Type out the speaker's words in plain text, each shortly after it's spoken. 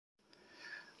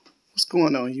What's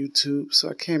going on YouTube? So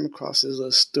I came across this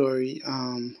little story.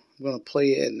 I'm gonna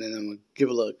play it and then I'm gonna give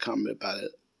a little comment about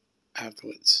it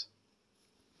afterwards.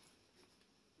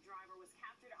 Driver was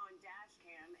captured on dash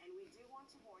cam, and we do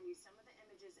want to warn you, some of the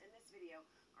images in this video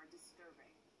are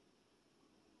disturbing.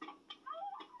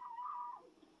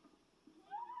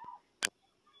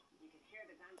 You can hear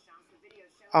the gunshots. The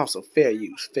video shows Also, fair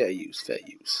use. was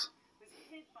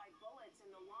hit by bullets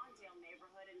in the Lawndale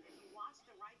neighborhood, and if you watch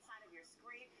the right side of your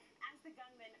screen, as the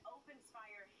gunman opens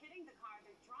fire, hitting the car,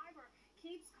 the driver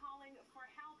keeps calling for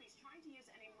help. He's trying to use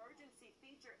an emergency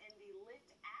feature in the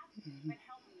Lyft app, but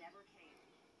help never came.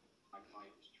 My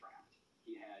client was trapped.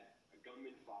 He had a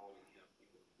gunman following him,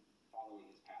 following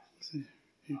his passenger.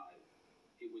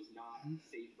 It was not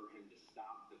safe for him to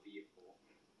stop the vehicle.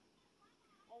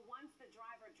 Well, once the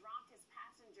driver dropped his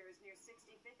passengers near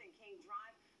 65th and King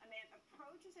Drive, a man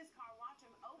approaches his car. Watch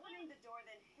him opening the door,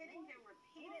 then hitting him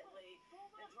repeatedly.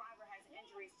 The driver has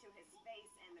injuries to his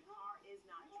face, and the car is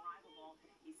not drivable.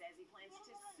 He says he plans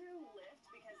to sue Lyft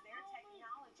because their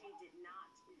technology did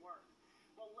not work.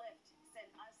 Well, Lyft sent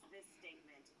us this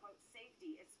statement, quote,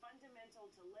 "Safety is fundamental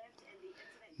to Lyft, and the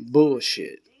incident is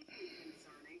Bullshit. deeply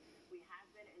concerning. We have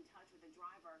been in touch with the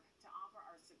driver to offer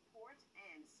our support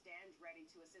and stand ready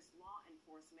to assist law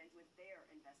enforcement with their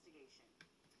investigation."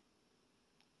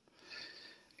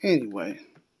 Anyway,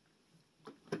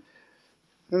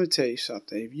 let me tell you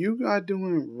something. If you are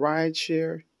doing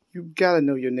rideshare, you gotta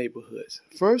know your neighborhoods.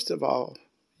 First of all,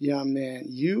 young man,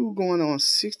 you going on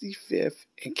 65th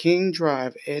and King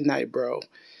Drive at night, bro.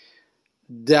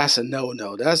 That's a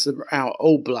no-no. That's our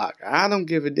O block. I don't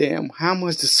give a damn how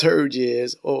much the surge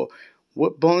is or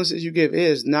what bonuses you give. It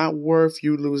is not worth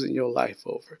you losing your life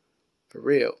over. For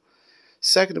real.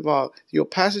 Second of all, your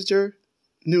passenger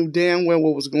knew damn well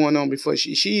what was going on before.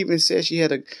 She even said she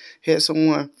had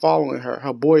someone following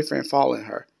her boyfriend following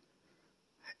her.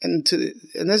 And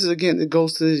this is again, it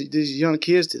goes to these young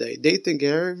kids today. They think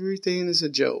everything is a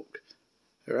joke.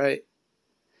 All right?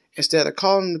 Instead of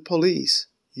calling the police,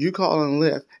 you calling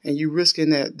Lyft and you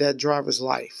risking that driver's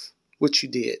life, which you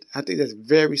did. I think that's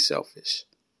very selfish.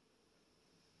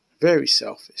 Very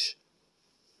selfish.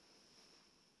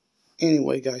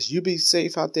 Anyway, guys, you be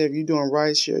safe out there if you're doing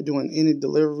rideshare, doing any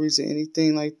deliveries or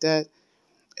anything like that.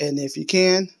 And if you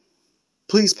can,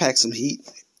 please pack some heat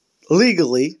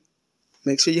legally.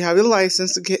 Make sure you have your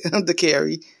license to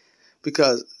carry,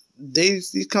 because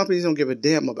these companies don't give a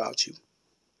damn about you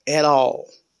at all.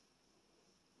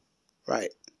 Right.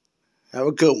 Have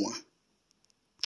a good one.